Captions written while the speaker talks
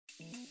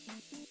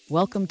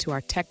Welcome to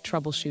our tech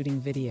troubleshooting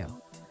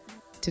video.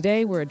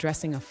 Today we're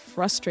addressing a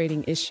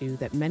frustrating issue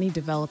that many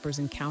developers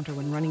encounter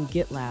when running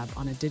GitLab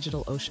on a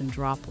DigitalOcean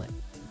droplet.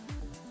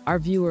 Our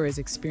viewer is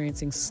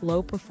experiencing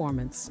slow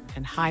performance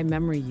and high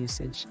memory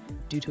usage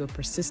due to a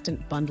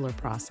persistent bundler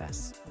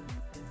process.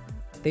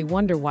 They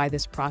wonder why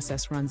this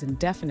process runs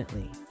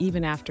indefinitely,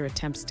 even after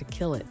attempts to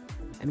kill it,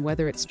 and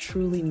whether it's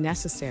truly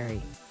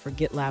necessary for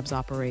GitLab's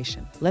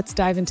operation. Let's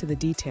dive into the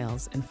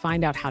details and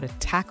find out how to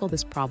tackle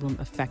this problem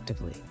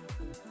effectively.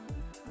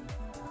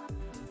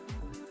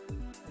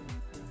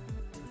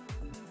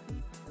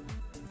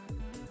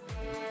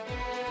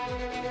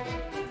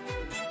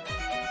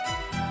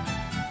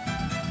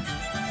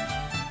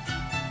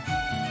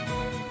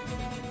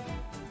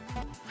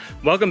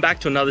 Welcome back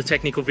to another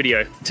technical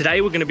video.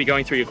 Today we're going to be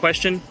going through your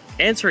question,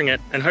 answering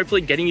it, and hopefully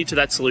getting you to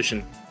that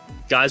solution.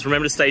 Guys,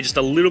 remember to stay just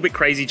a little bit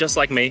crazy just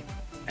like me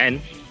and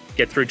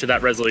get through to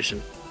that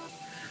resolution.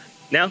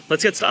 Now,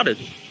 let's get started.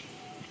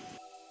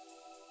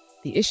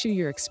 The issue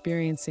you're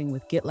experiencing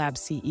with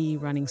GitLab-CE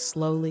running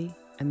slowly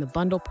and the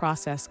bundle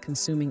process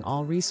consuming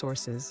all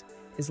resources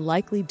is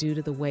likely due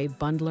to the way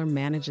bundler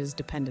manages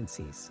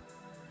dependencies.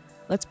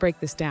 Let's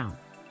break this down.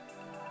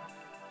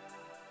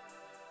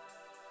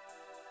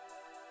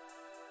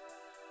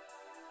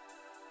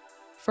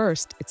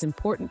 First, it's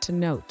important to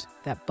note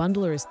that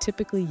bundler is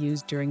typically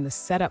used during the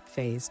setup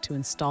phase to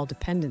install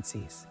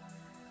dependencies.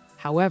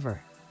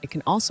 However, it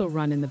can also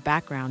run in the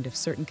background if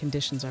certain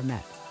conditions are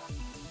met.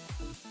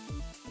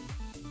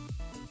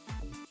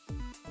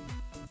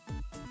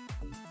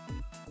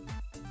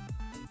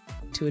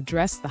 To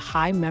address the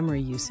high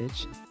memory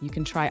usage, you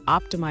can try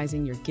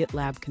optimizing your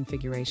GitLab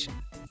configuration.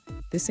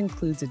 This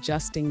includes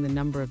adjusting the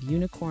number of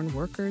unicorn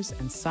workers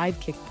and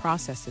sidekick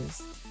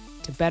processes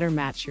to better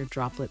match your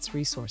droplet's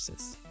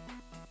resources.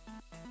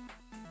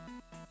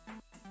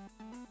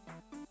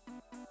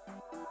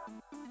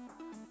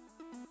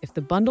 If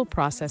the bundle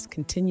process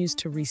continues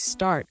to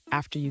restart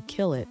after you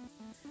kill it,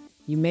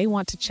 you may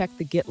want to check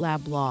the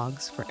GitLab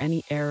logs for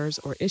any errors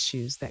or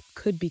issues that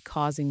could be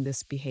causing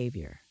this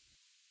behavior.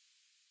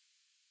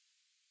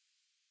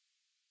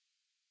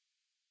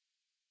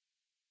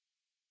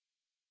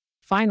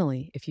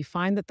 Finally, if you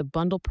find that the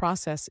bundle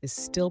process is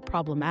still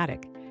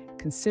problematic,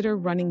 consider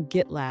running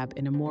GitLab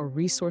in a more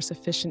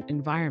resource-efficient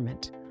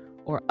environment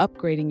or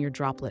upgrading your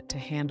droplet to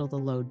handle the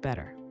load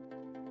better.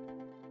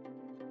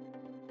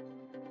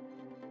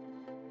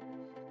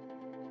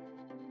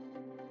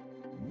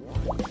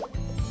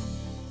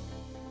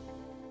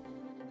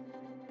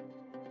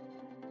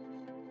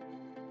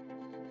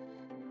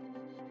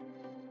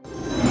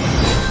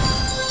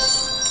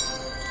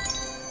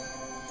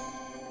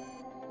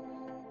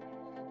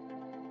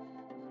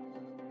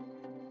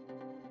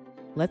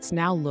 Let's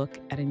now look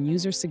at a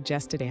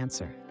user-suggested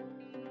answer.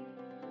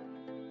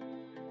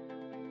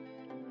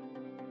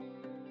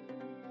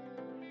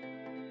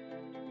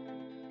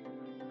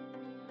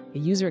 A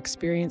user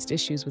experienced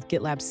issues with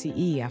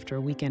GitLab-CE after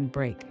a weekend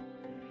break.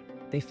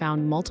 They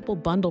found multiple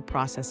bundle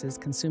processes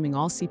consuming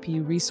all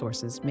CPU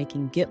resources,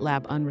 making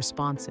GitLab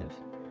unresponsive.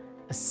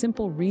 A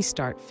simple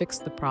restart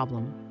fixed the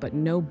problem, but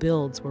no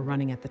builds were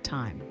running at the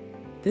time.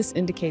 This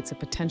indicates a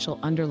potential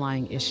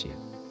underlying issue.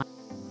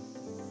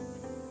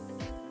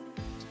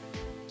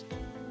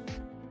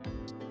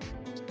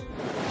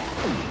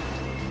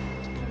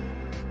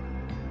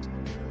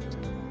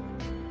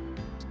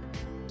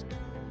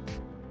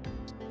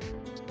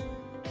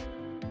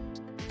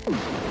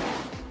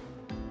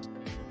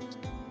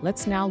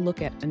 Let's now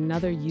look at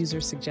another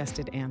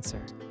user-suggested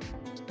answer.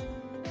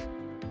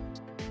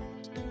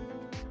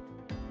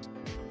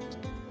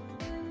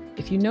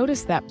 If you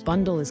notice that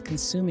bundle is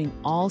consuming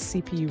all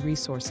CPU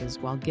resources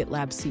while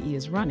GitLab-CE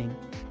is running,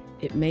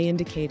 it may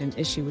indicate an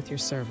issue with your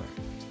server.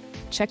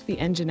 Check the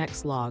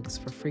Nginx logs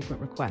for frequent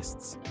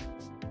requests.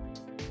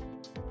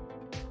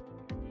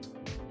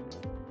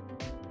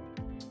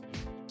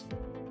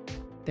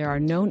 There are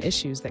known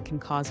issues that can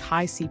cause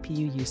high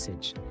CPU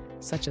usage,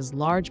 such as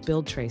large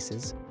build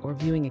traces or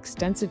viewing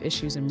extensive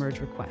issues and merge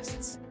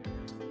requests.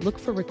 Look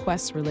for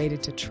requests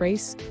related to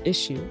trace,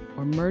 issue,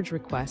 or merge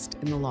request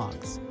in the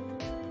logs.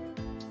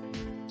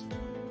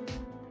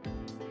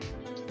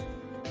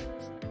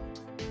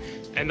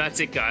 And that's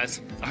it,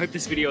 guys. I hope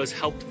this video has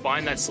helped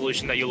find that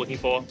solution that you're looking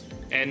for.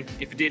 And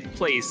if it did,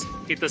 please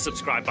hit the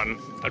subscribe button.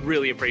 I'd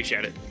really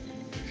appreciate it.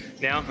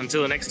 Now,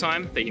 until the next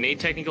time that you need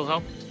technical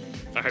help,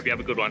 I hope you have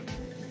a good one.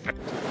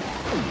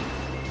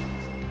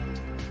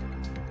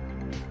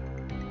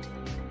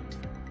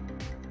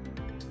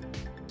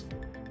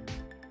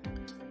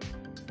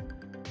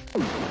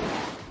 Oh.